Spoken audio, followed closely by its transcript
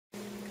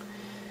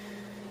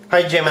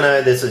Hi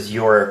Gemini, this is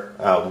your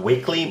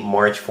weekly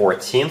March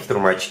 14th through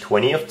March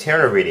 20th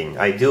tarot reading.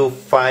 I do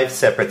 5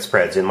 separate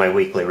spreads in my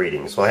weekly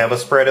readings. So I have a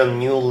spread on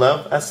new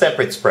love, a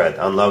separate spread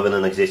on love in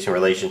an existing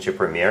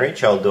relationship or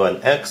marriage. I'll do an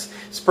X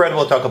spread.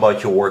 We'll talk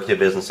about your work, your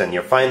business, and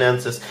your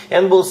finances,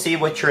 and we'll see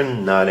what you're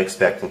not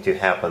expecting to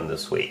happen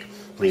this week.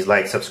 Please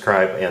like,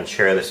 subscribe, and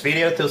share this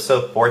video to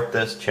support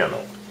this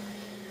channel.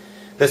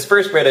 This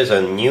first spread is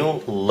a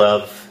new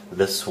love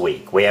this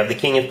week. We have the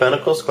King of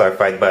Pentacles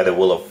clarified by the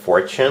Wheel of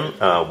Fortune.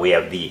 We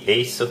have the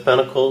Ace of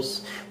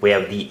Pentacles. We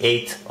have the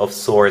Eight of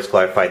Swords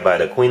clarified by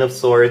the Queen of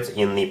Swords.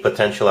 In the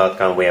potential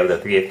outcome, we have the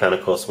Three of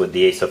Pentacles with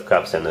the Ace of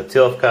Cups and the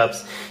Two of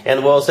Cups. And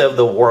we also have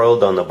the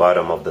World on the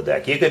bottom of the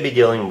deck. You could be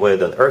dealing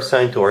with an Earth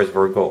sign, Taurus,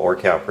 Virgo, or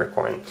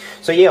Capricorn.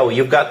 So yeah,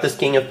 you've got this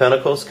King of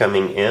Pentacles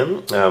coming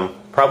in.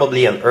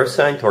 Probably an Earth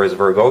sign, Taurus,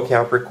 Virgo,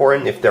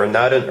 Capricorn. If they're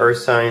not an Earth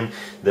sign,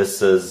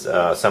 this is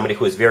somebody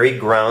who is very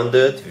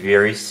grounded,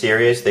 very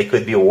serious. They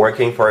could be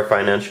working for a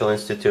financial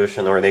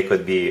institution, or they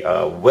could be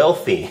a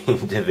wealthy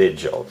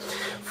individual.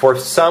 For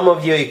some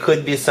of you, it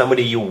could be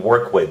somebody you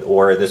work with,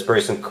 or this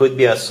person could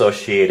be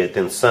associated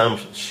in some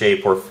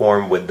shape or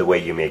form with the way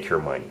you make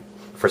your money.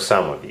 For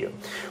some of you,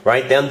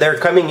 right? Then they're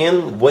coming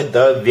in with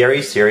a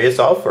very serious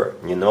offer.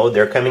 You know,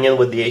 they're coming in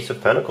with the Ace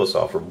of Pentacles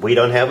offer. We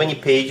don't have any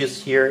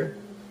pages here.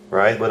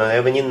 Right? We don't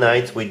have any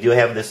knights. We do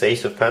have this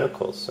Ace of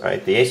Pentacles,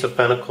 right? The Ace of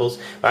Pentacles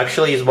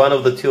actually is one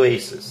of the two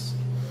aces.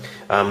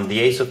 The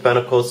Ace of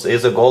Pentacles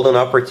is a golden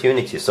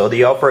opportunity, so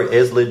the offer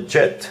is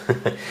legit.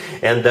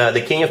 And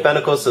the King of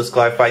Pentacles is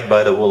clarified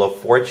by the Wheel of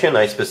Fortune.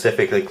 I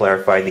specifically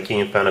clarified the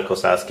King of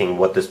Pentacles asking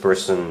what this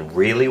person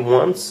really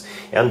wants.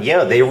 And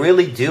yeah, they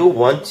really do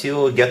want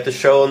to get the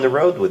show on the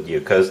road with you,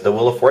 because the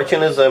Wheel of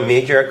Fortune is a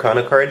major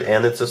arcana card,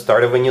 and it's the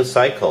start of a new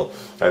cycle.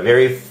 A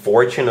very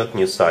fortunate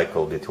new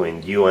cycle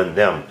between you and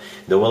them.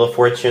 The Wheel of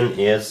Fortune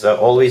is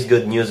always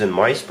good news in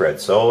my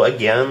spread. So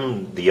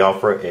again, the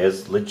offer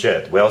is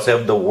legit. We also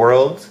have the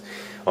World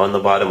on the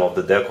bottom of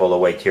the deck all the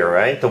way to your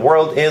right. The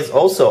World is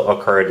also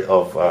a card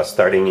of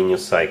starting a new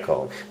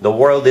cycle. The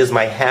World is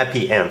my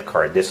happy end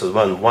card. This is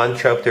when one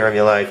chapter of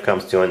your life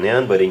comes to an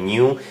end, but a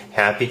new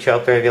happy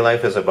chapter of your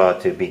life is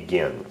about to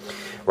begin.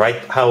 Right?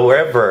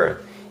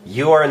 However,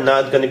 you are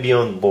not going to be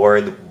on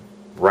board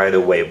right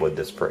away with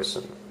this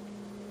person,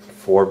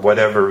 for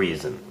whatever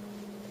reason.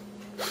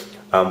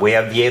 We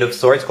have the Eight of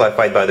Swords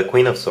clarified by the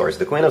Queen of Swords.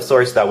 The Queen of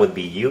Swords, that would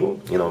be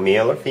you,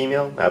 male or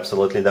female,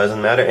 absolutely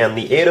doesn't matter. And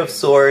the Eight of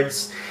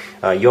Swords,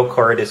 your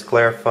card is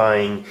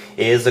clarifying,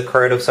 is a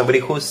card of somebody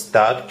who's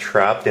stuck,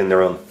 trapped in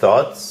their own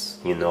thoughts.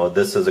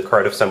 This is a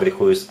card of somebody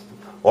who's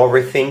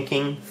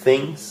overthinking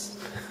things.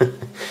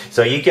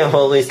 So you can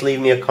always leave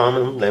me a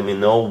comment, let me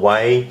know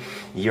why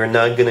you're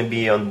not going to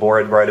be on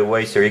board right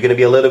away. So you're going to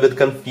be a little bit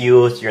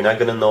confused. You're not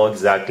going to know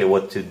exactly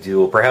what to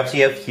do. Perhaps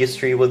you have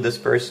history with this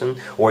person,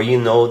 or you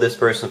know this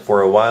person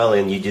for a while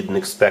and you didn't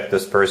expect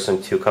this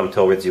person to come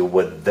towards you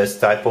with this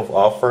type of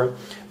offer.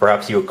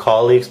 Perhaps your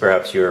colleagues,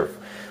 perhaps your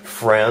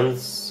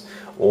friends,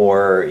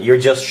 or you're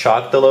just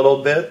shocked a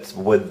little bit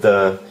with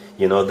the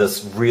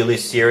this really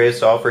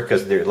serious offer,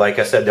 because they're, like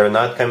I said, they're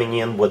not coming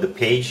in with the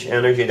page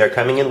energy. They're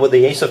coming in with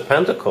the Ace of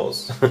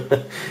Pentacles.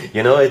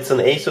 It's an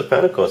Ace of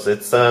Pentacles.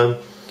 It's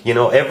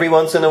every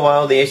once in a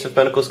while the Ace of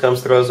Pentacles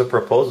comes through as a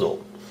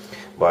proposal,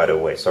 by the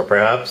way. So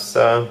perhaps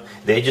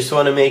they just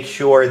want to make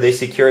sure they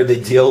secure the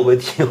deal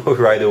with you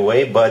right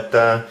away, but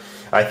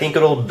I think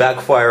it'll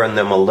backfire on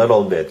them a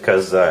little bit,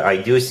 because I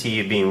do see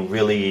you being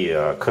really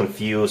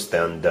confused,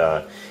 and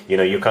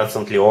you're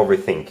constantly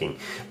overthinking.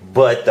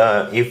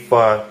 But if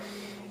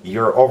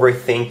you're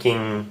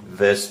overthinking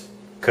this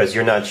because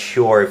you're not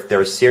sure if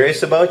they're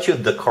serious about you,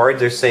 the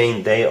cards are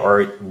saying they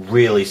are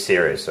really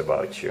serious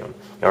about you.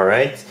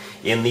 Alright?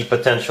 In the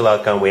potential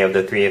outcome, we have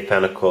the Three of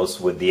Pentacles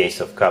with the Ace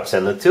of Cups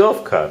and the Two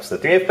of Cups. The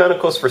Three of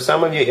Pentacles, for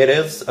some of you, it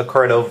is a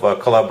card of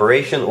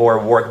collaboration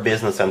or work,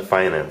 business, and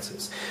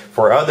finances.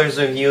 For others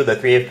of you, the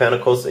Three of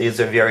Pentacles is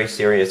a very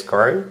serious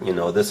card.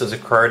 This is a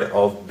card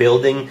of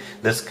building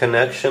this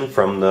connection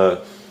from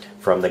the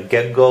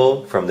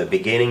get-go, from the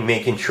beginning,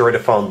 making sure the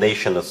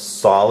foundation is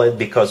solid,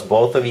 because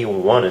both of you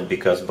want it,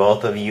 because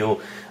both of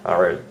you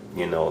are,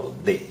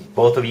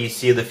 both of you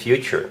see the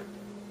future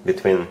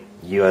between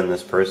you and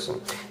this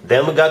person.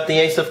 Then we got the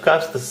Ace of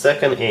Cups, the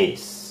second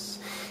ace.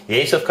 The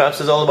Ace of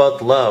Cups is all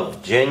about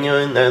love,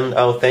 genuine and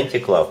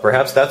authentic love.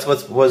 Perhaps that's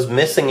what was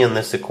missing in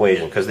this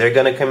equation, because they're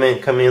going to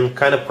come in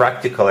kind of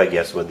practical, I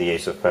guess, with the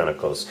Ace of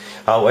Pentacles.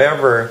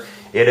 However,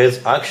 it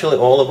is actually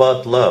all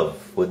about love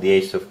with the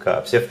Ace of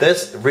Cups. If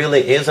this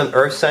really is an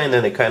Earth sign,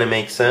 then it kind of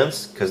makes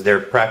sense, because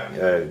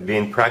they're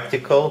being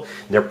practical,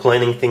 they're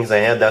planning things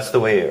ahead. That's the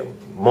way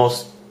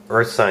most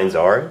Earth signs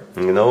are,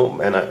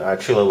 and I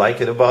actually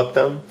like it about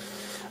them.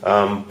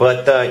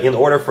 But in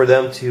order for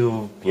them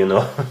to,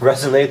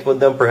 resonate with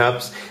them,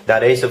 perhaps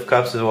that Ace of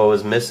Cups is what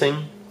was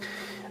missing.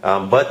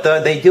 But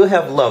they do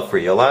have love for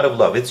you, a lot of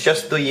love. It's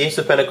just the Ace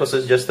of Pentacles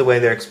is just the way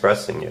they're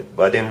expressing it.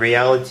 But in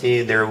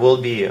reality, there will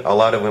be a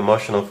lot of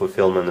emotional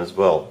fulfillment as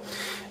well.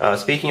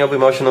 Speaking of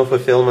emotional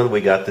fulfillment, we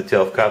got the Two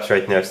of Cups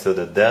right next to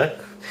the deck.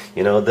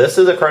 You know, this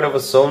is a card of a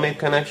soulmate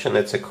connection.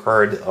 It's a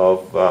card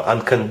of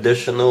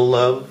unconditional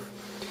love.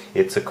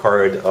 It's a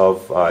card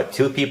of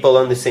two people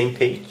on the same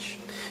page.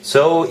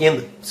 So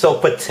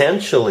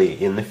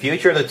potentially in the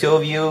future, the two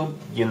of you,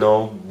 you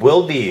know,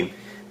 will be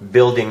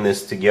building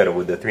this together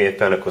with the Three of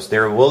Pentacles.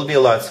 There will be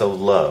lots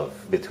of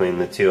love between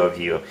the two of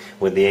you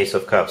with the Ace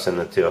of Cups and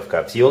the Two of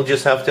Cups. You'll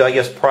just have to, I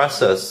guess,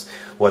 process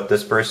what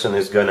this person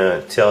is going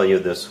to tell you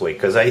this week.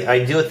 Because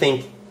I do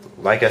think,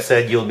 like I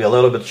said, you'll be a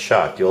little bit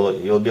shocked.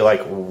 You'll be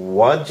like,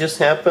 what just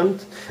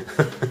happened?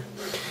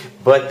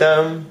 But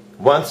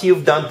once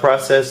you've done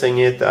processing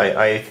it,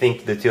 I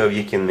think the two of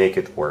you can make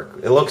it work.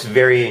 It looks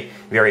very,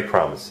 very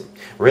promising.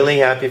 Really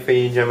happy for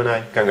you,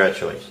 Gemini.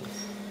 Congratulations.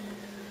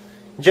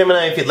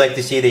 Gemini, if you'd like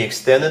to see the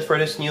extended for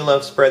this new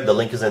love spread, the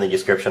link is in the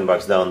description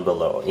box down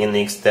below. In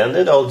the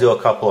extended, I'll do a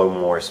couple or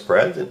more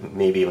spreads,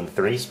 maybe even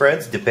 3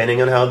 spreads,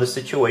 depending on how the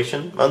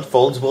situation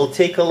unfolds. We'll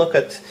take a look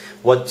at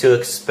what to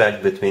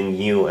expect between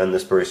you and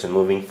this person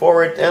moving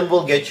forward, and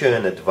we'll get you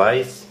an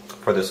advice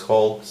for this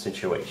whole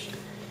situation.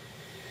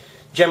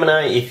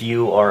 Gemini, if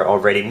you are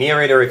already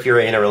married or if you're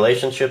in a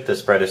relationship, this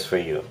spread is for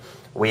you.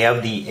 We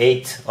have the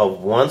 8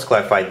 of Wands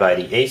clarified by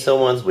the Ace of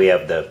Wands. We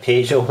have the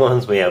Page of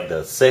Wands. We have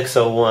the 6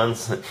 of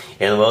Wands.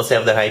 And we also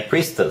have the High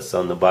Priestess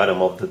on the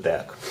bottom of the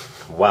deck.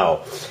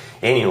 Wow.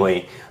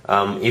 Anyway,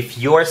 if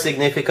your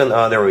significant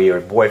other or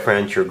your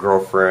boyfriend, your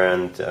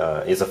girlfriend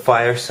is a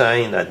fire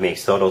sign, that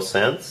makes total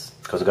sense.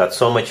 Because we got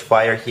so much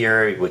fire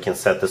here, we can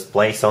set this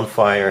place on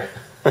fire.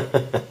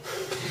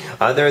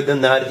 Other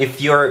than that,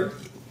 if you're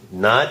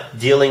not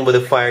dealing with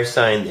a fire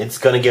sign, it's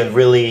going to get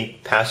really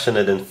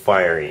passionate and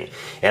fiery.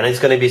 And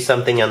it's going to be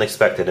something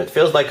unexpected. It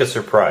feels like a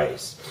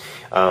surprise,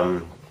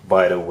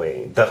 by the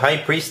way. The High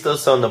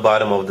Priestess on the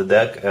bottom of the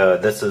deck,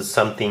 this is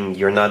something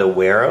you're not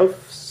aware of,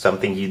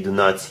 something you do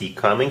not see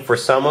coming. For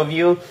some of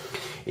you,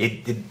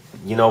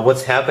 you know,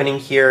 what's happening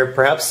here,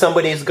 perhaps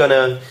somebody is going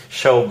to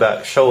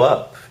show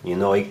up. You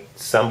know,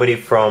 somebody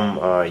from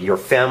your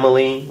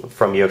family,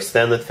 from your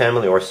extended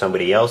family, or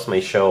somebody else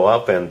may show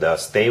up and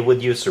stay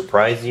with you,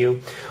 surprise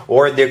you.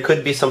 Or there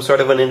could be some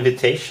sort of an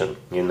invitation,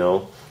 you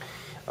know,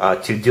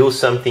 to do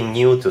something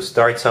new, to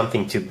start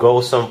something, to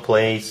go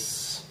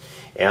someplace.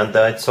 And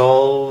it's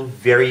all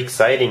very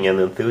exciting and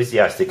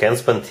enthusiastic and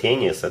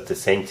spontaneous at the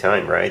same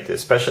time, right?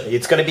 Especially,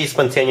 it's going to be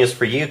spontaneous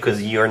for you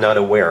because you're not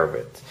aware of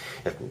it.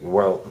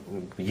 Well,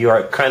 you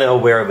are kind of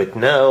aware of it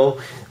now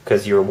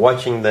because you're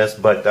watching this,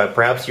 but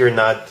perhaps you're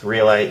not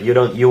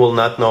you will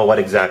not know what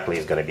exactly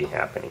is going to be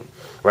happening,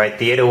 right?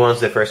 The 8 of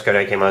Wands, the first card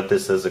that came out,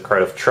 this is a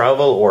card of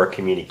travel or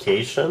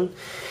communication.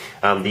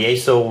 The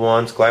Ace of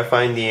Wands,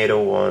 clarifying the 8 of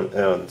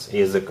Wands,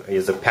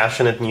 is a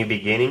passionate new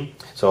beginning.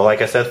 So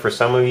like I said, for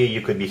some of you, you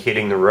could be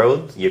hitting the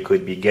road, you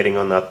could be getting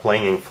on that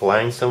plane and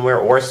flying somewhere,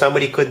 or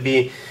somebody could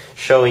be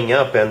showing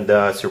up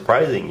and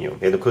surprising you.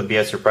 It could be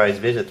a surprise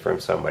visit from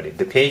somebody.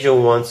 The Page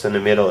of Wands in the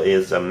middle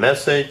is a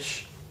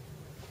message.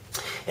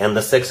 And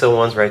the 6 of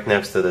Wands right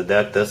next to the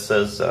deck, this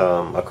is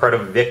a card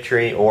of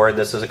victory, or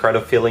this is a card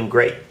of feeling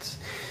great.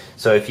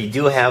 So if you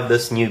do have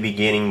this new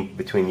beginning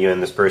between you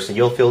and this person,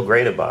 you'll feel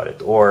great about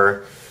it.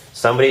 Or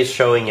somebody is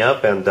showing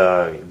up and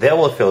they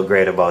will feel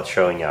great about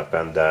showing up.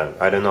 And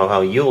I don't know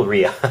how you'll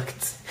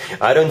react.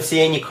 I don't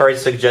see any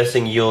cards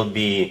suggesting you'll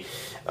be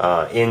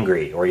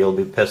angry or you'll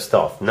be pissed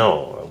off.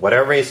 No,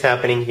 whatever is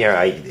happening here,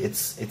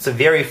 it's a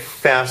very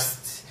fast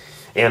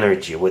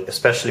energy,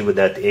 especially with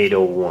that 8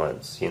 of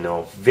Wands, you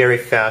know, very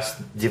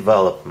fast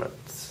development.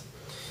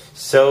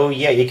 So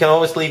yeah, you can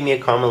always leave me a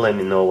comment, let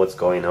me know what's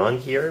going on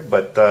here,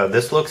 but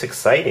this looks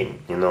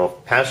exciting, you know,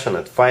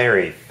 passionate,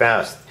 fiery,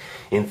 fast,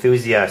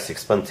 enthusiastic,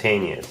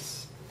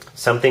 spontaneous,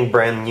 something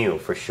brand new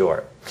for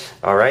sure.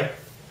 Alright,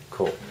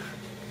 cool.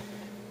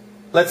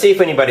 Let's see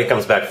if anybody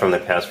comes back from the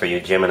past for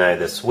you, Gemini,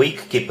 this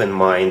week. Keep in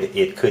mind,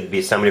 it could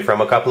be somebody from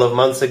a couple of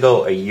months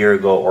ago, a year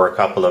ago, or a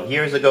couple of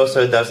years ago,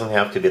 so it doesn't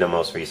have to be the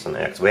most recent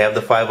ex. We have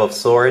the 5 of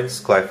Swords,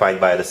 clarified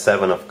by the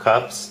 7 of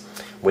Cups.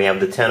 We have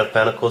the 10 of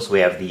Pentacles. We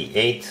have the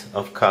 8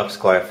 of Cups,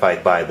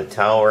 clarified by the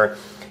Tower.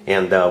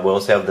 And we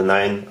also have the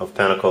 9 of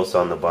Pentacles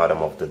on the bottom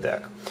of the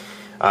deck.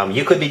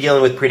 You could be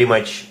dealing with pretty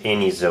much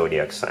any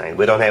zodiac sign.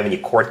 We don't have any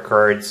court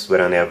cards, we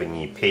don't have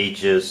any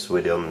pages,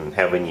 we don't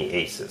have any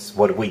aces.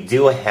 What we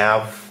do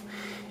have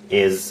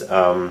is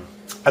an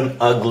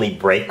ugly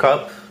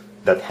breakup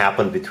that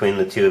happened between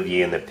the two of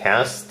you in the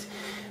past.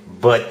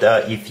 But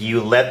if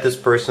you let this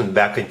person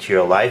back into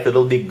your life,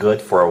 it'll be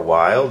good for a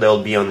while.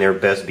 They'll be on their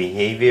best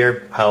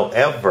behavior.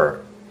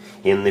 However,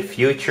 in the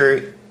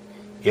future,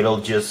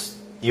 it'll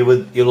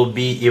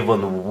be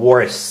even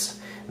worse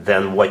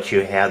than what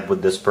you had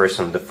with this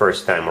person the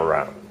first time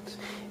around.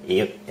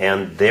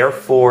 And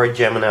therefore,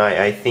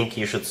 Gemini, I think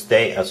you should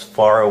stay as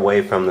far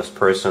away from this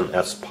person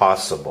as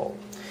possible.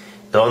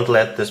 Don't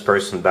let this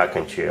person back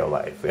into your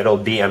life. It'll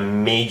be a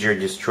major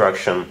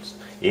destruction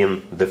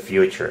in the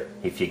future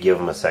if you give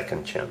them a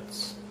second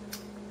chance.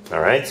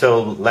 Alright,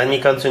 so let me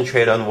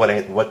concentrate on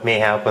what may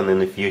happen in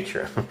the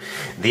future.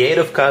 The 8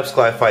 of Cups,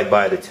 clarified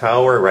by the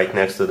Tower, right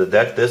next to the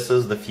deck, this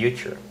is the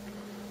future.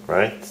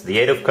 right? The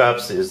Eight of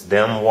Cups is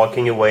them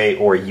walking away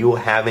or you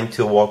having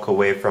to walk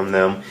away from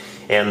them.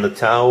 And the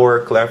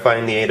Tower,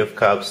 clarifying the Eight of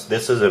Cups,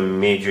 this is a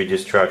major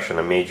destruction,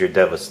 a major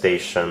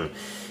devastation.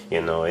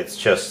 You know, it's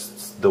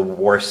just the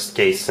worst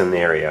case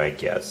scenario, I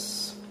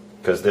guess.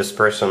 Because this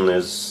person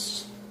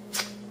is,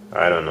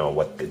 I don't know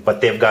what,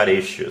 but they've got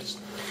issues.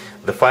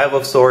 The Five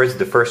of Swords,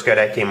 the first card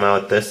that came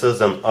out, this is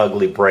an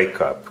ugly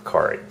breakup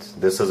card.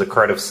 This is a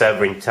card of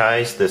severing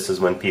ties. This is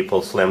when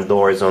people slam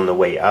doors on the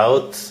way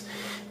out.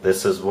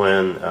 This is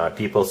when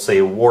people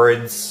say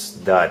words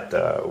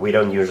that we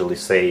don't usually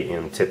say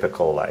in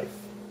typical life.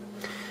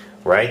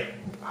 Right?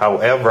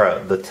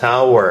 However, the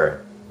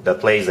Tower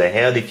that lays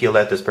ahead, if you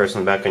let this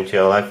person back into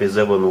your life, is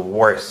even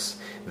worse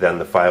than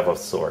the Five of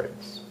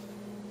Swords.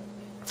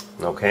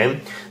 Okay?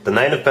 The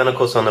Nine of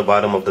Pentacles on the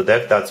bottom of the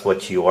deck, that's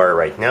what you are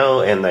right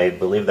now, and I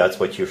believe that's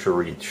what you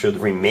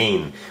should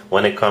remain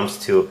when it comes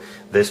to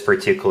this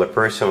particular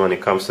person, when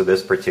it comes to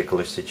this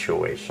particular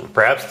situation.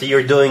 Perhaps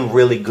you're doing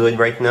really good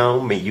right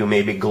now. You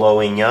may be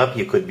glowing up.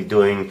 You could be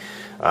doing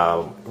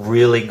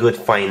really good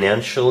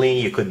financially.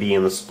 You could be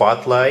in the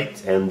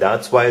spotlight, and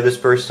that's why this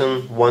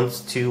person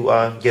wants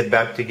to get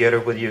back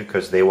together with you,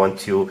 because they want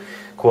to,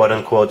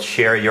 quote-unquote,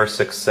 share your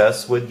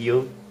success with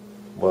you.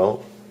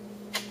 Well,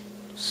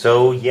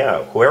 so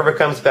yeah, whoever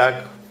comes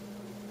back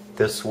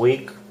this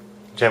week,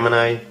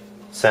 Gemini,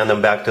 send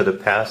them back to the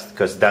past,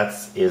 because that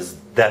is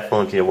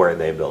definitely where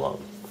they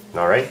belong.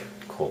 Alright?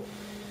 Cool.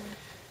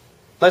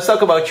 Let's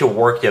talk about your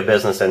work, your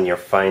business, and your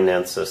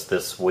finances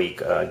this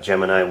week,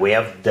 Gemini. We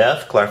have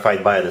Death,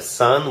 clarified by the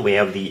Sun. We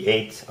have the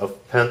Eight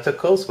of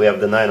Pentacles. We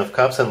have the Nine of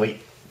Cups. And we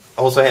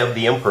also have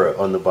the Emperor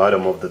on the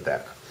bottom of the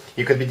deck.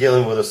 You could be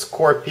dealing with a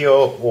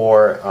Scorpio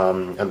or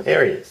an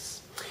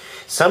Aries.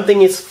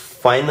 Something is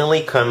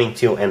finally coming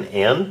to an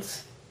end.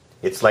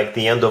 It's like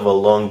the end of a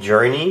long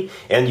journey,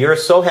 and you're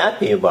so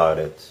happy about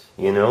it,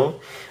 you know?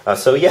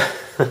 So yeah,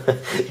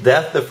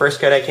 Death, the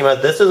first card that came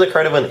out, this is a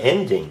card of an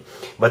ending.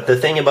 But the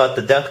thing about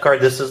the Death card,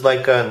 this is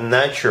like a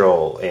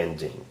natural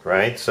ending,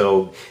 right?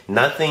 So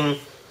nothing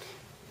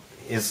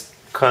is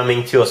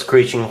coming to a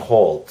screeching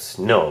halt.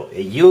 No,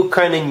 you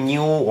kind of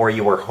knew, or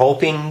you were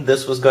hoping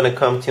this was going to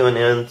come to an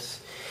end,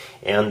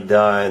 and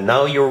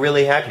now you're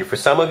really happy. For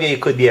some of you,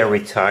 it could be a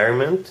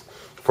retirement.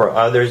 For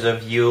others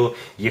of you,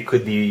 you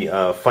could be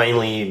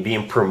finally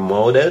being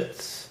promoted,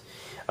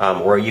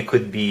 or you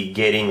could be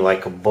getting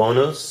like a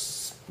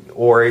bonus,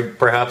 or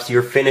perhaps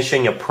you're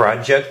finishing a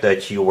project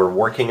that you were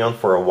working on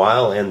for a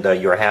while, and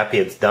you're happy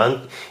it's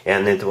done,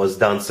 and it was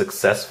done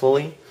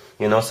successfully.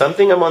 You know,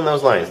 something along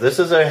those lines. This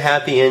is a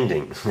happy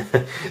ending.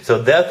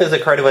 So Death is a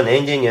card of an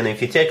ending, and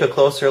if you take a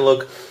closer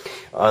look,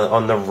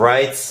 on the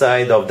right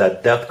side of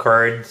that Death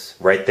card,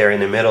 right there in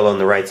the middle on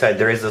the right side,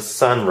 there is a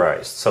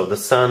sunrise. So the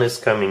sun is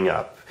coming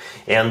up.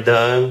 And,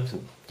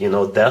 you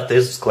know, Death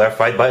is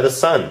clarified by the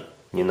sun.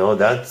 You know,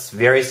 that's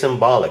very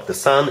symbolic. The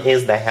sun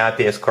is the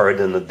happiest card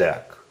in the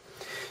deck.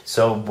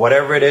 So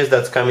whatever it is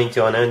that's coming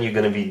to an end, you're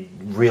going to be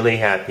really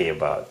happy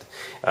about.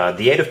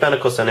 The Eight of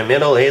Pentacles in the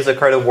middle is a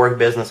card of work,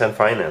 business, and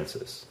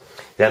finances.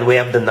 Then we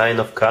have the Nine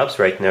of Cups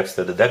right next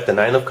to the deck. The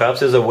Nine of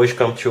Cups is a wish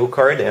come true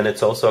card, and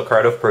it's also a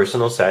card of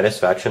personal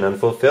satisfaction and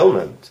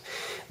fulfillment.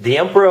 The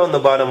Emperor on the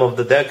bottom of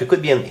the deck, it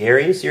could be an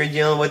Aries you're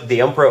dealing with.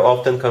 The Emperor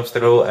often comes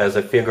through as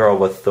a figure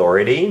of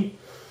authority.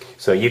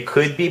 So you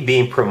could be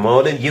being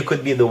promoted. You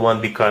could be the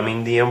one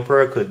becoming the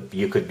Emperor.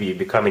 You could be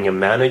becoming a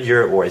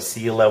manager or a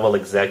C-level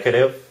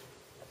executive.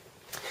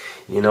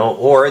 You know,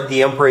 or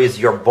the Emperor is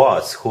your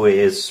boss who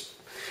is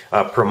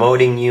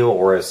promoting you,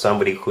 or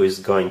somebody who is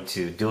going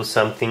to do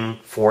something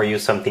for you,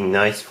 something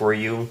nice for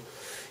you,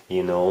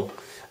 you know.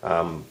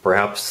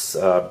 Perhaps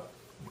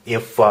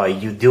if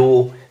you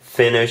do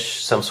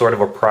finish some sort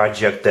of a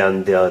project,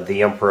 then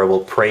the Emperor will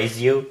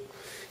praise you,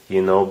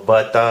 you know.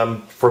 But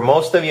for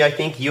most of you, I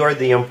think you're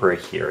the Emperor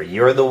here.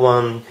 You're the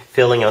one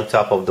feeling on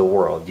top of the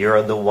world.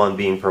 You're the one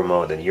being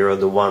promoted. You're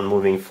the one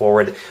moving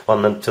forward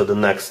to the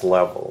next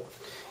level.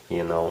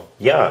 You know,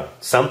 yeah,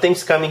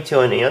 something's coming to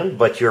an end,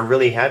 but you're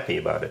really happy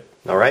about it.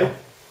 All right?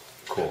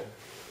 Cool.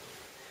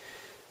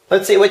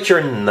 Let's see what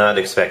you're not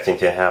expecting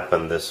to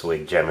happen this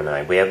week,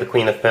 Gemini. We have the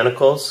Queen of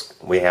Pentacles,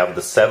 we have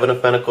the Seven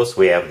of Pentacles,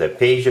 we have the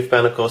Page of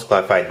Pentacles,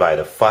 clarified by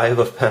the Five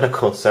of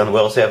Pentacles, and we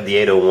also have the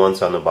Eight of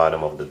Wands on the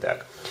bottom of the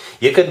deck.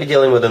 You could be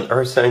dealing with an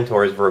Earth sign,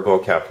 Taurus, Virgo,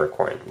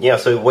 Capricorn. Yeah,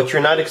 so what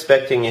you're not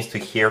expecting is to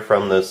hear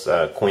from this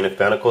Queen of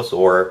Pentacles,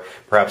 or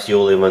perhaps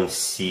you'll even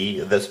see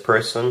this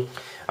person.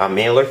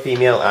 Male or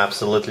female,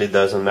 absolutely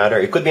doesn't matter.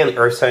 It could be an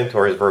Earth sign,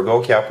 Taurus,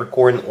 Virgo,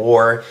 Capricorn,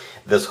 or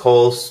this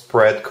whole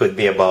spread could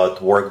be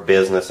about work,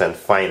 business, and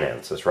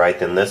finances,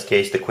 right? In this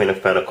case, the Queen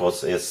of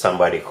Pentacles is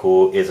somebody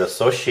who is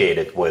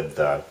associated with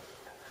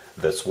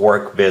this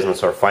work,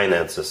 business, or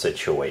finances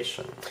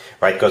situation,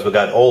 right? Because we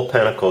got all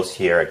Pentacles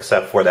here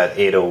except for that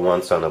Eight of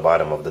Wands on the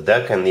bottom of the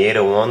deck, and the Eight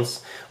of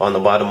Wands on the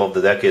bottom of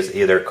the deck is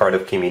either a card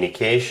of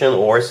communication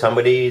or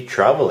somebody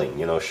traveling,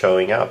 you know,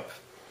 showing up.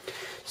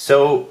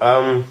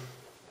 So,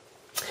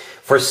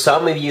 for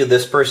some of you,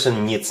 this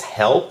person needs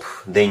help.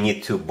 They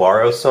need to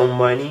borrow some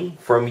money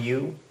from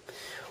you.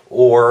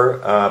 or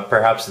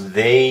perhaps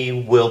they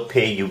will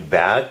pay you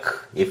back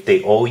if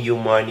they owe you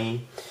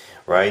money,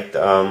 right?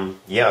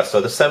 Yeah,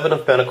 so the Seven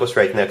of Pentacles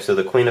right next to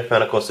the Queen of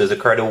Pentacles is a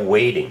card of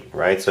waiting,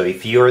 right? So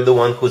if you're the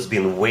one who's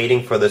been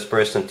waiting for this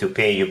person to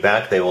pay you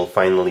back, they will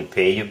finally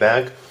pay you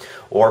back.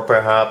 Or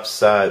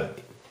perhaps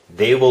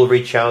they will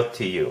reach out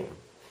to you,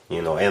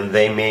 you know, and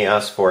they may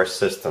ask for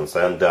assistance,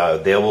 and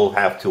they will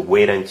have to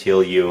wait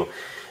until you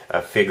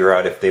figure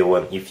out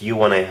if you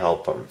want to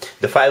help them.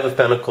 The Five of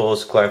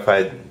Pentacles,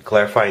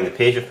 clarifying the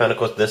Page of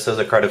Pentacles. This is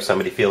a card of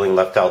somebody feeling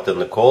left out in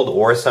the cold,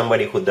 or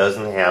somebody who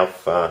doesn't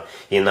have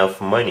enough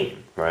money,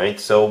 right?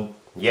 So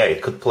yeah,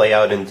 it could play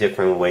out in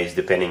different ways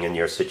depending on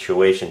your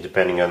situation,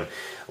 depending on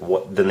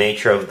what the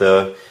nature of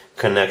the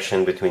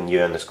connection between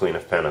you and this Queen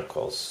of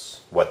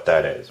Pentacles, what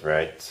that is,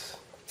 right?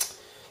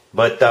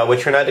 But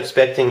what you're not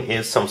expecting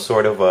is some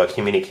sort of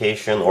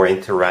communication or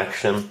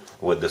interaction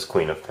with this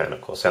Queen of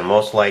Pentacles. And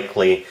most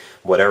likely,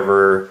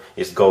 whatever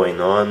is going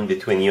on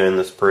between you and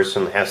this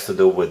person has to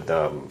do with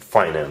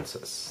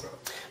finances.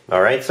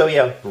 Alright, so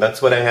yeah,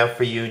 that's what I have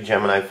for you,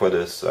 Gemini, for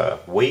this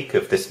week.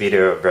 If this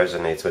video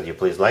resonates with you,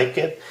 please like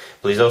it.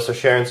 Please also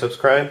share and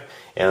subscribe.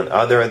 And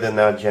other than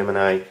that,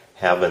 Gemini,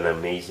 have an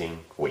amazing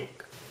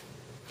week.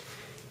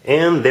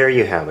 And there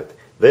you have it.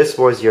 This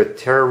was your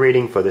tarot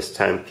reading for this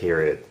time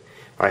period.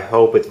 I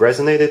hope it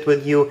resonated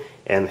with you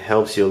and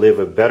helps you live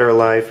a better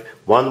life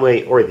one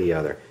way or the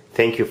other.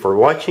 Thank you for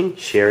watching,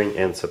 sharing,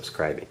 and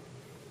subscribing.